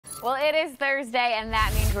Well, it is Thursday, and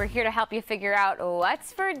that means we're here to help you figure out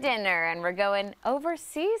what's for dinner. And we're going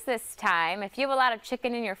overseas this time. If you have a lot of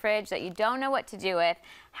chicken in your fridge that you don't know what to do with,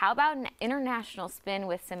 how about an international spin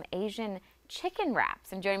with some Asian chicken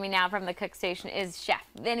wraps? And joining me now from the cook station is Chef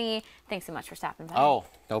Vinny. Thanks so much for stopping by. Oh,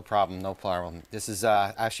 no problem, no problem. This is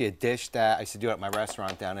actually a dish that I used to do at my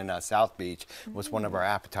restaurant down in South Beach. It was one of our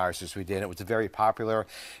appetizers we did. It was very popular,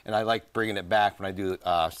 and I like bringing it back when I do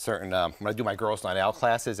when I do my Girls Night Out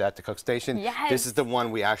classes at the cook station. Yes. This is the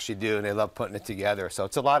one we actually do, and they love putting it together. So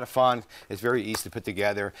it's a lot of fun. It's very easy to put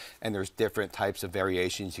together, and there's different types of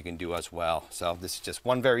variations you can do as well. So this is just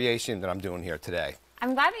one variation that I'm doing here today.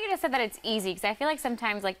 I'm glad that you just said that it's easy, because I feel like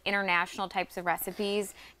sometimes like international types of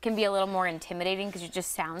recipes can be a little more intimidating because it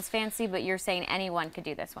just sounds fancy, but you're saying anyone could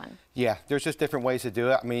do this one. Yeah, there's just different ways to do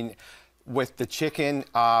it. I mean, with the chicken,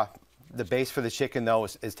 the base for the chicken, though,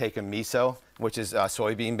 is taking miso, which is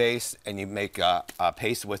soybean base, and you make a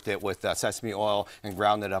paste with it with sesame oil and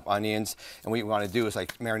grounded up onions. And what you want to do is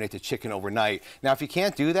like marinate the chicken overnight. Now, if you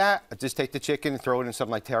can't do that, just take the chicken and throw it in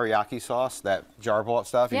something like teriyaki sauce, that jar ball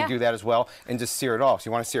stuff. You can do that as well, and just sear it off. So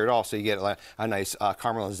you want to sear it off so you get a nice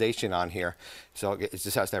caramelization on here. So it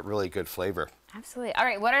just has that really good flavor. Absolutely. All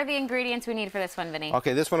right, what are the ingredients we need for this one, Vinny?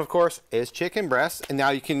 Okay, this one, of course, is chicken breast, and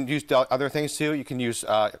now you can use other things too. You can use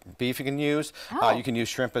beef. You can use you can use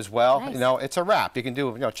shrimp as well. Nice. You know, it's a wrap. You can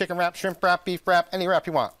do chicken wrap, shrimp wrap, beef wrap, any wrap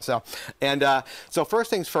you want. So, so first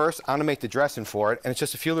things first, I'm gonna make the dressing for it, and it's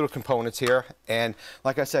just a few little components here. And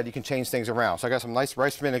like I said, you can change things around. So I got some nice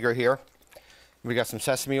rice vinegar here. We got some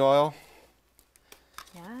sesame oil.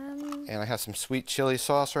 Yum. And I have some sweet chili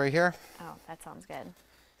sauce right here. Oh, that sounds good.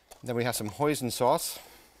 Then we have some hoisin sauce.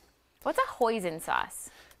 What's a hoisin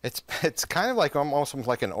sauce? It's kind of like almost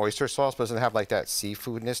like an oyster sauce, but doesn't have like that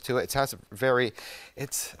seafoodness to it. It has a very,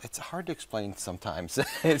 it's hard to explain sometimes.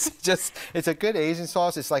 it's a good Asian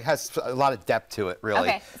sauce. It's like has a lot of depth to it, really.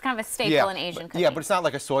 Okay, it's kind of a staple in Asian cooking. Yeah, but it's not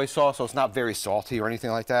like a soy sauce, so it's not very salty or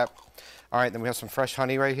anything like that. All right, then we have some fresh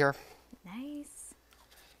honey right here. Nice.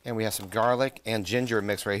 And we have some garlic and ginger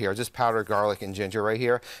mix right here, just powdered garlic and ginger right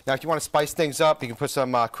here. Now, if you want to spice things up, you can put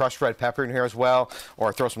some crushed red pepper in here as well,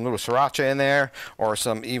 or throw some little sriracha in there, or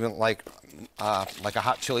some even like a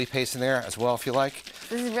hot chili paste in there as well, if you like.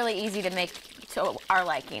 This is really easy to make to our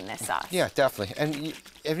liking, this sauce. Yeah, definitely. And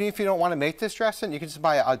even if you don't want to make this dressing, you can just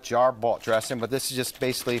buy a jar bought dressing, but this is just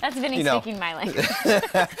basically, That's Vinny speaking my language.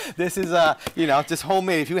 This is, just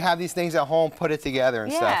homemade. If you have these things at home, put it together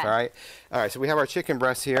and stuff, all right? All right, so we have our chicken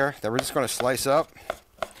breast here that we're just going to slice up.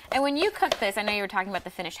 And when you cook this, I know you were talking about the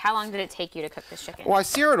finish. How long did it take you to cook this chicken? Well, I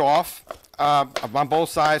sear it off on both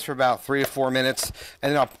sides for about 3 to 4 minutes,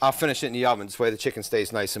 and then I'll finish it in the oven. This way the chicken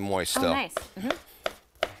stays nice and moist still. Oh, nice. Mm-hmm.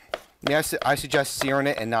 Yeah, I suggest searing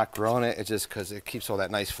it and not grilling it. It's just because it keeps all that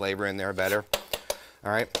nice flavor in there better.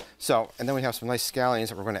 All right. So, and then we have some nice scallions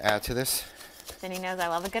that we're going to add to this. Vinny knows I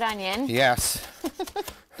love a good onion. Yes.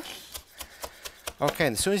 Okay,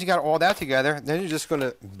 and as soon as you got all that together, then you're just going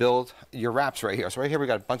to build your wraps right here. So right here we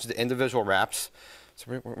got a bunch of the individual wraps.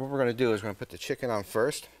 So what we're going to do is we're going to put the chicken on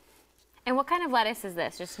first. And what kind of lettuce is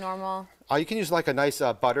this? Just normal? You can use like a nice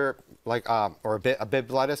butter, like or a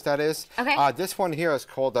bib lettuce, that is. Okay. This one here is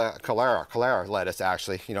called Calera lettuce,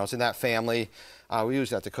 actually. You know, it's in that family. We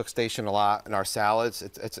use it at the cook station a lot in our salads.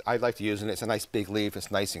 I like to use it. It's a nice big leaf.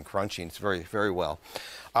 It's nice and crunchy. And it's very, very well.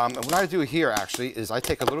 And what I do here actually is I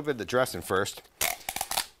take a little bit of the dressing first,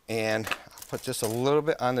 and I'll put just a little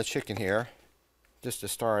bit on the chicken here, just to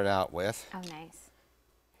start it out with. Oh, nice.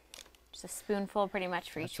 Just a spoonful pretty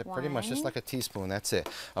much for each one. Pretty much just like a teaspoon, that's it.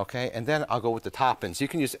 Okay, and then I'll go with the toppings. You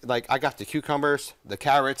can use, like I got the cucumbers, the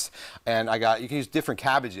carrots, and you can use different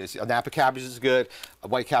cabbages. A Napa cabbage is good, a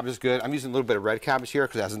white cabbage is good. I'm using a little bit of red cabbage here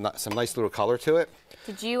because it has some nice little color to it.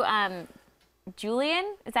 Did you,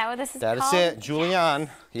 julienne? Is that what this is called? That is it, julienne.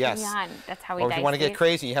 Yes. Julienne, that's how we Or dice if you want to these. get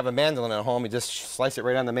crazy, you have a mandolin at home, you just slice it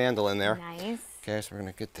right on the mandolin there. Nice. Okay, so we're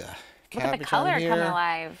going to get the Look cabbage at the color on here. come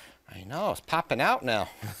alive. I know, it's popping out now.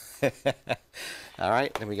 All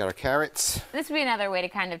right, then we got our carrots. This would be another way to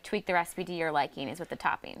kind of tweak the recipe to your liking, is with the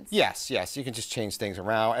toppings. Yes, yes, you can just change things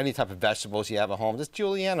around. Any type of vegetables you have at home, just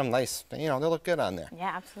julienne them nice. You know, they look good on there.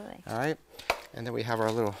 Yeah, absolutely. All right, and then we have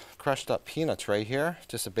our little crushed up peanuts right here,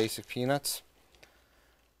 just the basic peanuts.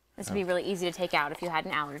 This would be really easy to take out if you had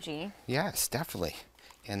an allergy. Yes, definitely.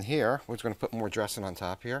 And here, we're just going to put more dressing on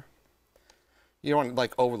top here. You don't want to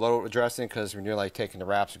like overload it with dressing, because when you're like taking the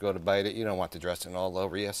wraps to go to bite it, you don't want the dressing all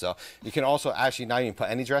over you. So you can also actually not even put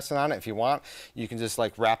any dressing on it if you want. You can just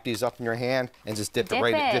like wrap these up in your hand and just dip it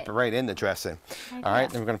right in the dressing. All right,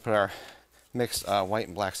 then we're going to put our mixed white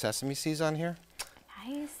and black sesame seeds on here.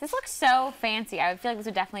 Nice. This looks so fancy. I feel like this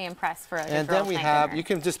would definitely impress for a And then we have, you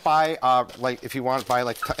can just buy, like if you want to buy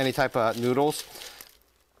like any type of noodles.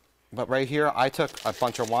 But right here, I took a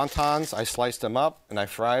bunch of wontons, I sliced them up, and I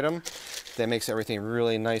fried them. That makes everything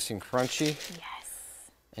really nice and crunchy. Yes.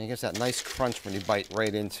 And it gives that nice crunch when you bite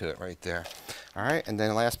right into it right there. All right, and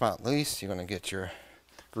then last but not least, you're gonna get your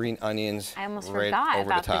green onions. I almost right forgot over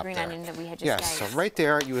about the top the green there. onion that we had just Yes, diced. so right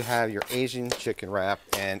there you have your Asian chicken wrap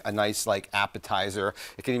and a nice like appetizer.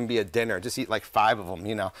 It can even be a dinner. Just eat like 5 of them,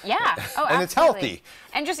 you know. Yeah. Oh, and absolutely. it's healthy.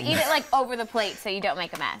 And just eat it like over the plate so you don't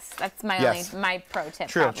make a mess. That's my Yes. my pro tip.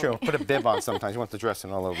 True, probably. true. Put a bib on sometimes. You want the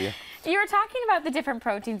dressing all over you. You were talking about the different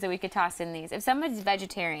proteins that we could toss in these. If somebody's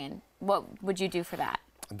vegetarian, what would you do for that?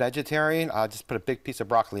 Vegetarian, just put a big piece of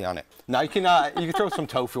broccoli on it. Now you can throw some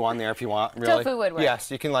tofu on there if you want. Really. Tofu would work. Yes,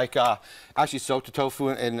 you can like actually soak the tofu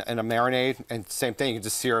in a marinade, and same thing. You can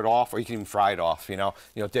just sear it off, or you can even fry it off. You know,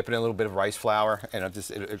 dip it in a little bit of rice flour, and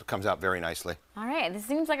it comes out very nicely. All right, this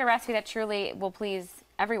seems like a recipe that truly will please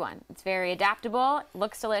everyone. It's very adaptable,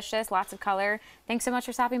 looks delicious, lots of color. Thanks so much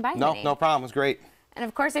for stopping by, No, Vinny. no problem. It was great. And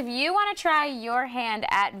of course, if you want to try your hand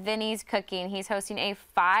at Vinny's Cooking, he's hosting a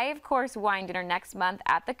 5-course wine dinner next month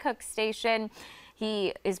at the Cook Station.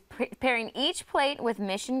 He is preparing each plate with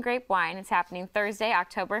Mission Grape wine. It's happening Thursday,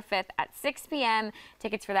 October 5th at 6 p.m.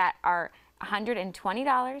 Tickets for that are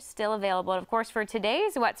 $120 still available. And of course, for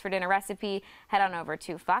today's What's for Dinner recipe, head on over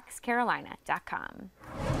to foxcarolina.com.